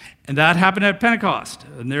 And that happened at Pentecost.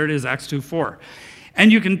 And there it is, Acts 2:4.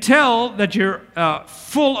 And you can tell that you're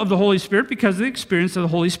full of the Holy Spirit because of the experience of the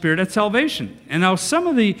Holy Spirit at salvation. And now some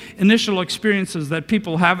of the initial experiences that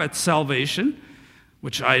people have at salvation,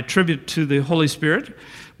 which I attribute to the Holy Spirit,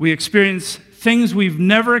 we experience things we've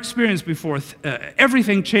never experienced before.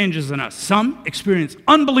 Everything changes in us. Some experience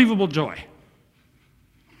unbelievable joy.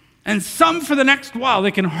 And some, for the next while, they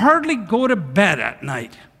can hardly go to bed at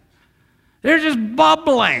night. They're just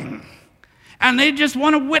bubbling. And they just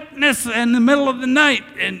want to witness in the middle of the night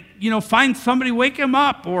and, find somebody wake them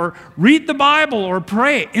up or read the Bible or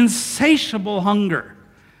pray. Insatiable hunger.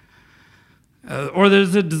 Or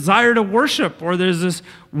there's a desire to worship, or there's this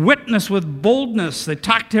witness with boldness. They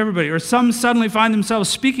talk to everybody. Or some suddenly find themselves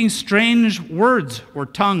speaking strange words or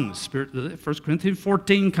tongues, 1 Corinthians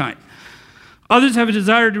 14 kind. Others have a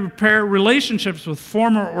desire to repair relationships with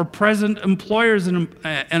former or present employers and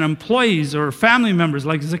employees or family members,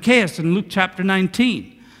 like Zacchaeus in Luke chapter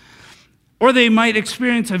 19. Or they might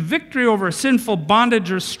experience a victory over a sinful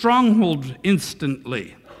bondage or stronghold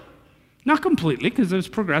instantly. Not completely, because there's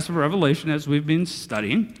progressive revelation as we've been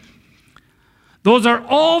studying. Those are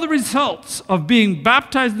all the results of being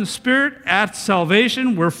baptized in the Spirit at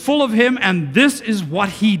salvation. We're full of Him, and this is what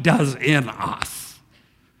He does in us.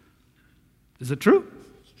 Is it true?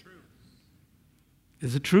 It's true.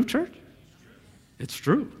 Is it true, church? It's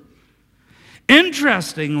true.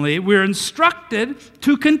 Interestingly, we're instructed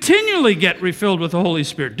to continually get refilled with the Holy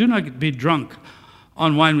Spirit. Do not be drunk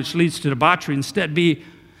on wine which leads to debauchery. Instead, be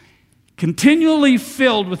continually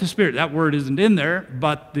filled with the Spirit. That word isn't in there,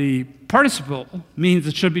 but the participle means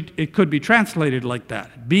it could be translated like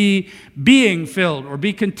that. Being filled, or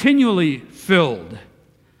be continually filled,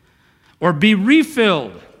 or be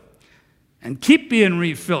refilled, and keep being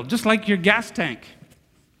refilled, just like your gas tank.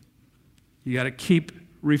 You got to keep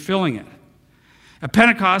refilling it. At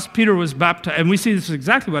Pentecost, Peter was baptized, and we see this is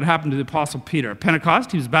exactly what happened to the Apostle Peter. At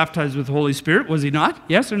Pentecost, he was baptized with the Holy Spirit, was he not?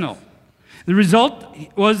 Yes or no? The result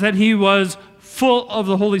was that he was full of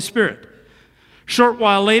the Holy Spirit. Short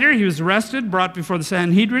while later, he was arrested, brought before the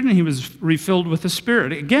Sanhedrin, and he was refilled with the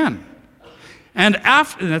Spirit again. And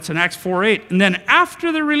that's in Acts 4:8. And then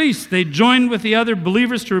after the release, they joined with the other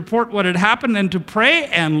believers to report what had happened and to pray,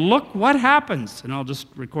 and look what happens. And I'll just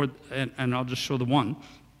record, and I'll just show the one.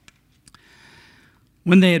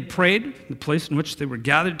 When they had prayed, the place in which they were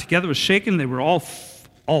gathered together was shaken. They were all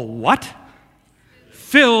what?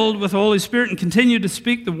 Filled with the Holy Spirit, and continued to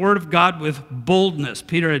speak the word of God with boldness.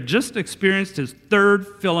 Peter had just experienced his third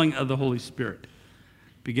filling of the Holy Spirit,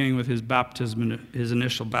 beginning with his baptism, his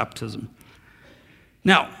initial baptism.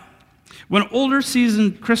 Now, when older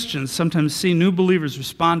seasoned Christians sometimes see new believers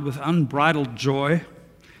respond with unbridled joy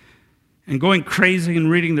and going crazy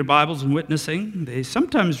and reading their Bibles and witnessing, they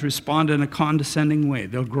sometimes respond in a condescending way.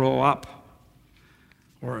 They'll grow up,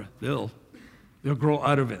 or they'll grow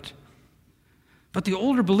out of it. But the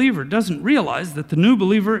older believer doesn't realize that the new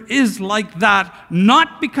believer is like that,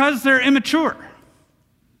 not because they're immature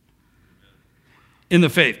in the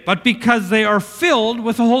faith, but because they are filled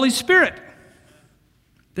with the Holy Spirit.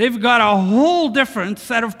 They've got a whole different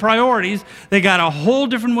set of priorities. They got a whole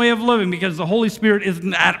different way of living because the Holy Spirit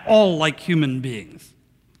isn't at all like human beings.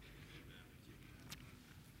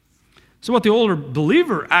 So what the older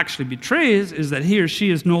believer actually betrays is that he or she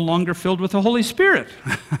is no longer filled with the Holy Spirit.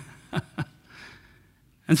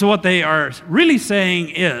 And so what they are really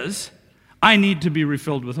saying is, I need to be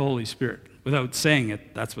refilled with the Holy Spirit. Without saying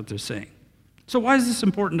it, that's what they're saying. So why is this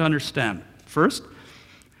important to understand? First,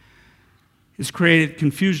 it's created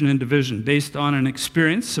confusion and division based on an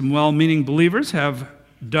experience. Some well-meaning believers have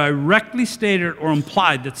directly stated or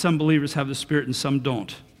implied that some believers have the Spirit and some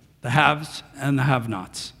don't. The haves and the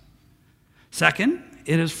have-nots. Second,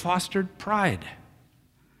 it has fostered pride.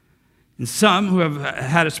 And some who have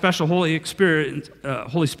had a special Holy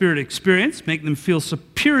Spirit experience make them feel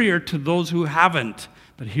superior to those who haven't.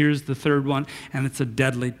 But here's the third one, and it's a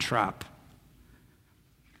deadly trap.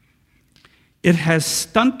 It has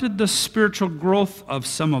stunted the spiritual growth of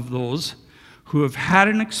some of those who have had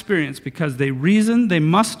an experience because they reason they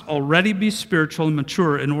must already be spiritual and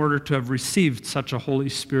mature in order to have received such a Holy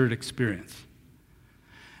Spirit experience.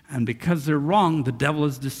 And because they're wrong, the devil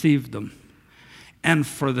has deceived them. And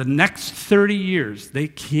for the next 30 years, they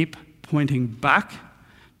keep pointing back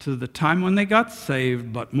to the time when they got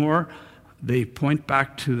saved, but more, they point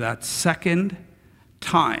back to that second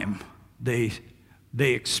time they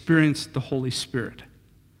experienced the Holy Spirit.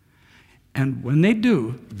 And when they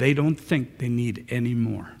do, they don't think they need any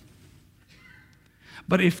more.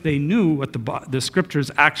 But if they knew what the scriptures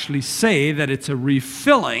actually say, that it's a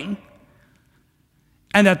refilling,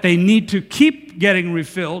 and that they need to keep getting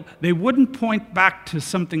refilled, they wouldn't point back to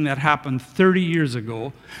something that happened 30 years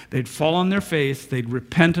ago. They'd fall on their face, they'd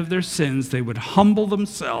repent of their sins, they would humble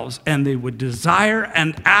themselves, and they would desire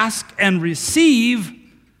and ask and receive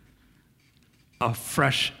a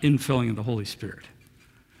fresh infilling of the Holy Spirit.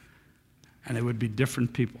 And they would be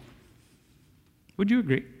different people. Would you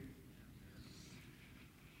agree?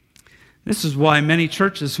 This is why many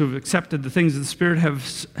churches who have accepted the things of the Spirit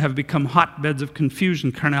have become hotbeds of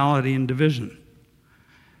confusion, carnality, and division.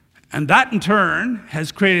 And that, in turn,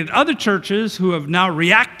 has created other churches who have now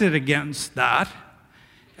reacted against that,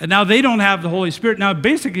 and now they don't have the Holy Spirit. Now,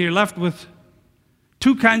 basically, you're left with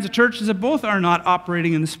two kinds of churches that both are not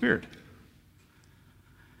operating in the Spirit.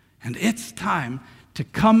 And it's time to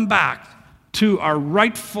come back to our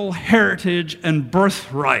rightful heritage and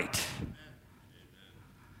birthright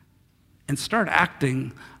and start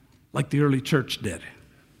acting like the early church did.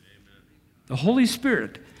 The Holy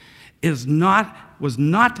Spirit was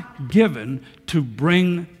not given to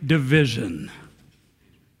bring division.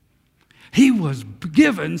 He was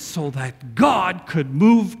given so that God could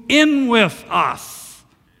move in with us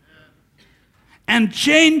and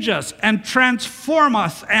change us and transform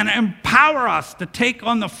us and empower us to take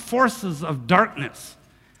on the forces of darkness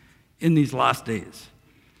in these last days.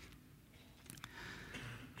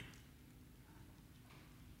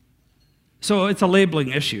 So it's a labeling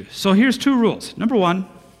issue. So here's two rules. Number one,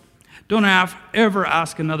 don't ever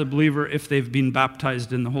ask another believer if they've been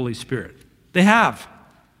baptized in the Holy Spirit. They have.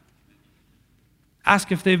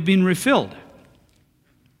 Ask if they've been refilled.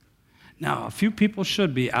 Now, a few people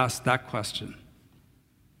should be asked that question.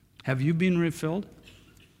 Have you been refilled?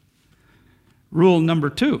 Rule number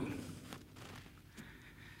two.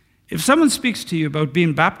 If someone speaks to you about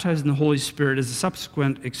being baptized in the Holy Spirit as a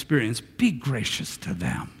subsequent experience, be gracious to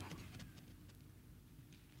them.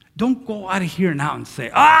 Don't go out of here now and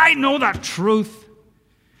say, I know the truth,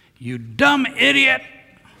 you dumb idiot.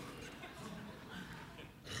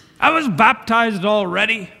 I was baptized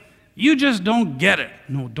already. You just don't get it.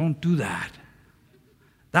 No, don't do that.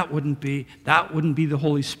 That wouldn't be the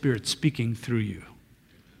Holy Spirit speaking through you.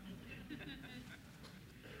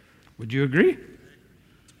 Would you agree?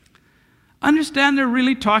 Understand they're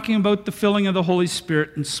really talking about the filling of the Holy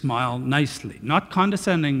Spirit, and smile nicely, not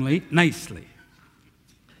condescendingly, nicely.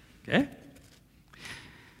 Okay?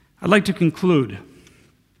 I'd like to conclude.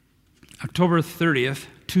 October 30th,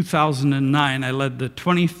 2009, I led the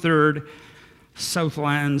 23rd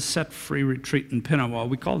Southland Set Free Retreat in Pinawa.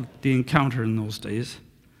 We called it the Encounter in those days.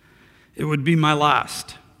 It would be my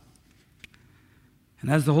last.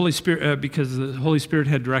 And as the Holy Spirit, because the Holy Spirit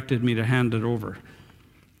had directed me to hand it over.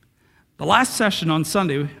 The last session on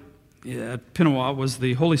Sunday at Pinawa was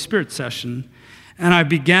the Holy Spirit session, and I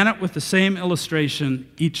began it with the same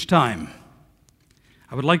illustration each time.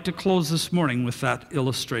 I would like to close this morning with that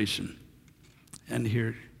illustration. And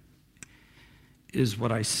here is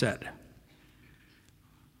what I said.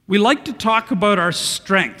 We like to talk about our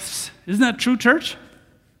strengths. Isn't that true, church?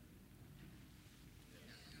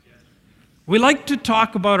 We like to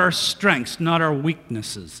talk about our strengths, not our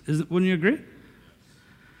weaknesses. Wouldn't you agree?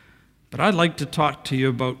 But I'd like to talk to you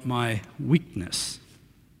about my weakness.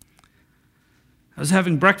 I was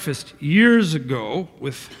having breakfast years ago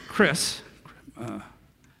with Chris, the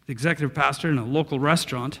executive pastor in a local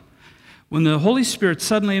restaurant, when the Holy Spirit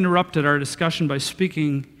suddenly interrupted our discussion by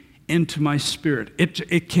speaking into my spirit.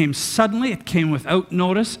 It came suddenly, it came without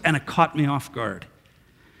notice, and it caught me off guard.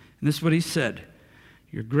 And this is what he said: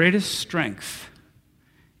 your greatest strength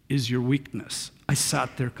is your weakness. I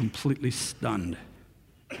sat there completely stunned.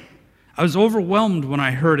 I was overwhelmed when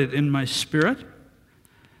I heard it in my spirit.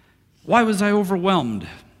 Why was I overwhelmed?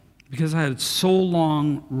 Because I had so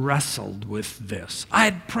long wrestled with this. I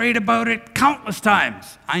had prayed about it countless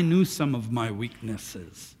times. I knew some of my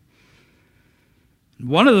weaknesses.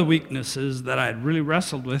 One of the weaknesses that I had really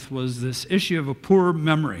wrestled with was this issue of a poor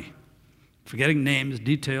memory, forgetting names,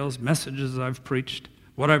 details, messages I've preached,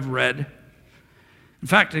 what I've read. In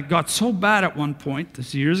fact, it got so bad at one point,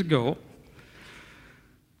 this years ago,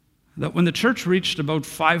 that when the church reached about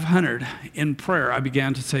 500 in prayer, I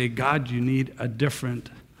began to say, God, you need a different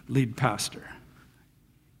lead pastor.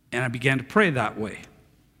 And I began to pray that way.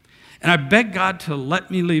 And I begged God to let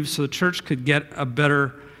me leave so the church could get a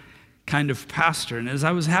better kind of pastor. And as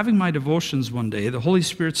I was having my devotions one day, the Holy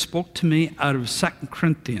Spirit spoke to me out of 2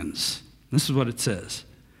 Corinthians. This is what it says.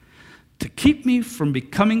 To keep me from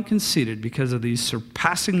becoming conceited because of these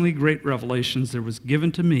surpassingly great revelations, there was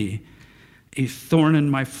given to me a thorn in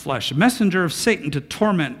my flesh, a messenger of Satan to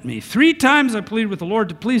torment me. 3 times I pleaded with the Lord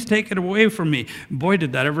to please take it away from me. Boy,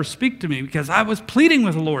 did that ever speak to me, because I was pleading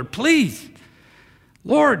with the Lord, please,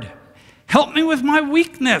 Lord, help me with my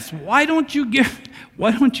weakness. Why don't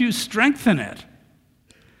you strengthen it?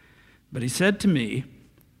 But he said to me,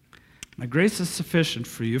 my grace is sufficient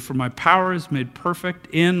for you, for my power is made perfect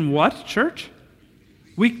in what, church?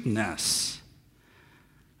 Weakness.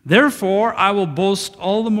 Therefore, I will boast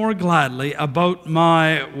all the more gladly about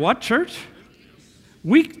my, what, church?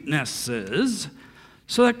 Weaknesses,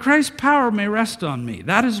 so that Christ's power may rest on me.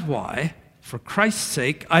 That is why, for Christ's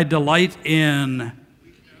sake, I delight in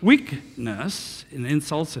weakness, in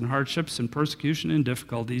insults, in hardships, in persecution, in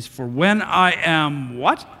difficulties. For when I am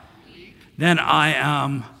what? Then I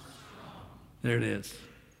am... There it is.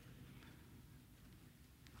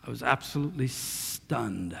 I was absolutely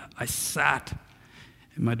stunned. I sat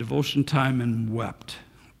in my devotion time and wept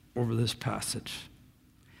over this passage.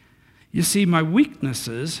 You see, my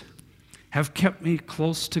weaknesses have kept me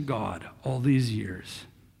close to God all these years,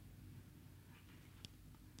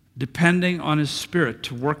 depending on His Spirit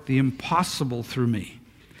to work the impossible through me.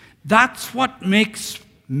 That's what makes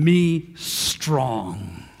me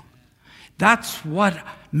strong. That's what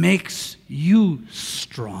makes you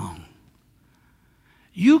strong.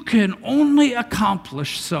 You can only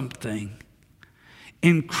accomplish something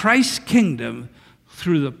in Christ's kingdom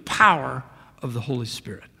through the power of the Holy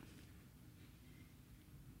Spirit.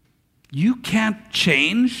 You can't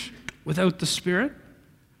change without the Spirit.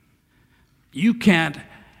 You can't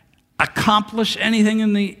accomplish anything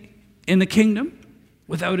in the kingdom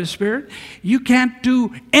without His Spirit. You can't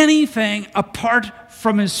do anything apart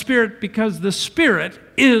from His Spirit, because the Spirit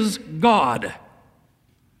is God.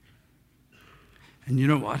 And you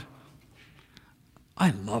know what? I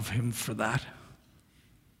love Him for that.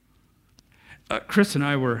 Chris and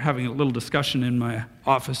I were having a little discussion in my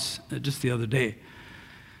office just the other day.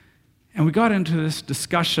 And we got into this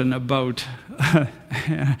discussion about,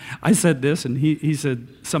 I said this, and he said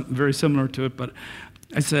something very similar to it, but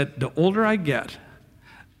I said, the older I get,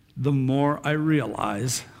 the more I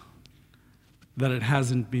realize that it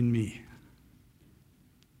hasn't been me.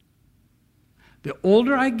 The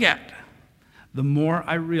older I get, the more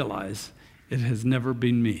I realize it has never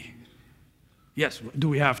been me. Yes, do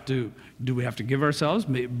we have to give ourselves,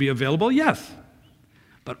 be available? Yes.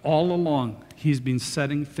 But all along, He's been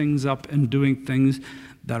setting things up and doing things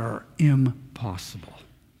that are impossible.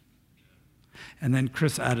 And then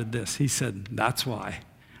Chris added this. He said, that's why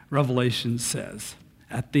Revelation says,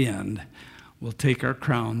 at the end, we'll take our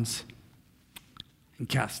crowns and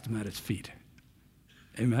cast them at His feet.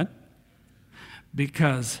 Amen?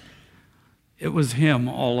 Because it was Him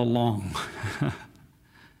all along.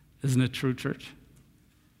 Isn't it true, church?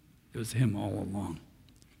 It was Him all along.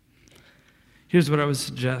 Here's what I would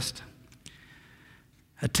suggest.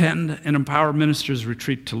 Attend an Empower Ministers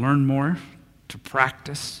retreat to learn more, to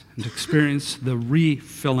practice, and to experience the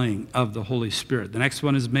refilling of the Holy Spirit. The next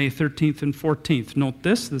one is May 13th and 14th. Note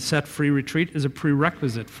this, the Set Free retreat is a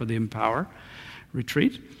prerequisite for the Empower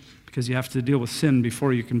retreat, because you have to deal with sin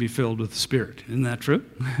before you can be filled with the Spirit. Isn't that true?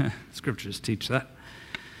 Scriptures teach that.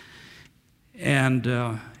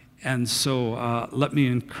 And so let me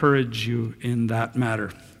encourage you in that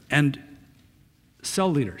matter. And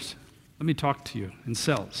cell leaders, let me talk to you in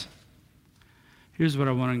cells. Here's what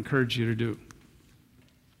I want to encourage you to do.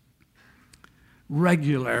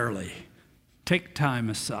 Regularly take time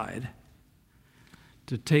aside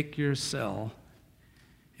to take your cell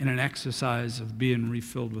in an exercise of being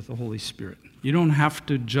refilled with the Holy Spirit. You don't have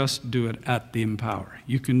to just do it at the Empower.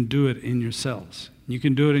 You can do it in your cells. You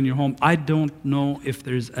can do it in your home. I don't know if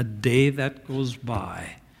there's a day that goes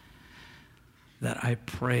by that I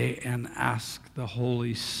pray and ask the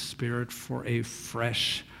Holy Spirit for a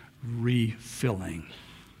fresh refilling.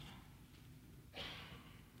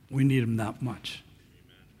 We need Him that much.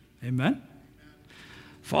 Amen?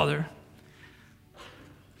 Father,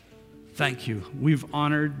 thank you. We've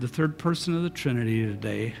honored the third person of the Trinity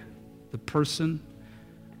today, the person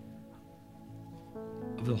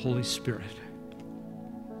of the Holy Spirit.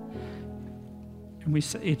 And we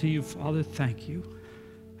say to you, Father, thank you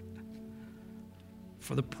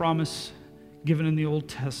for the promise given in the Old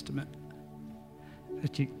Testament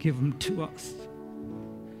that you give them to us.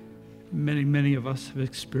 Many, many of us have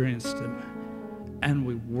experienced them, and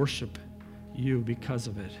we worship you because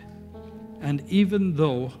of it. And even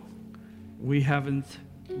though we haven't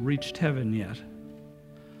reached heaven yet,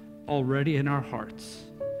 already in our hearts,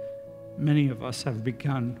 many of us have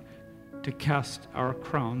begun to cast our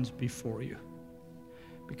crowns before you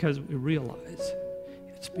because we realize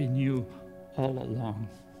it's been you all along.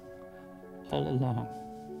 All along.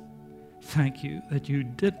 Thank you that you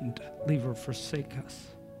didn't leave or forsake us,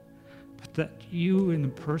 but that you, in the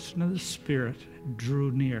person of the Spirit,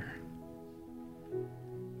 drew near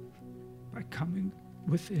by coming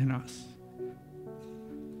within us.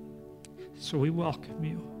 So we welcome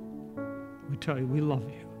you. We tell you we love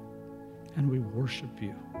you, and we worship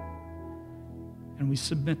you, and we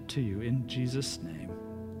submit to you in Jesus' name.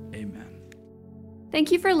 Amen.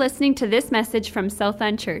 Thank you for listening to this message from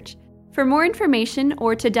Southland Church. For more information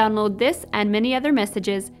or to download this and many other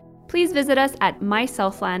messages, please visit us at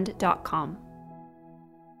mysouthland.com.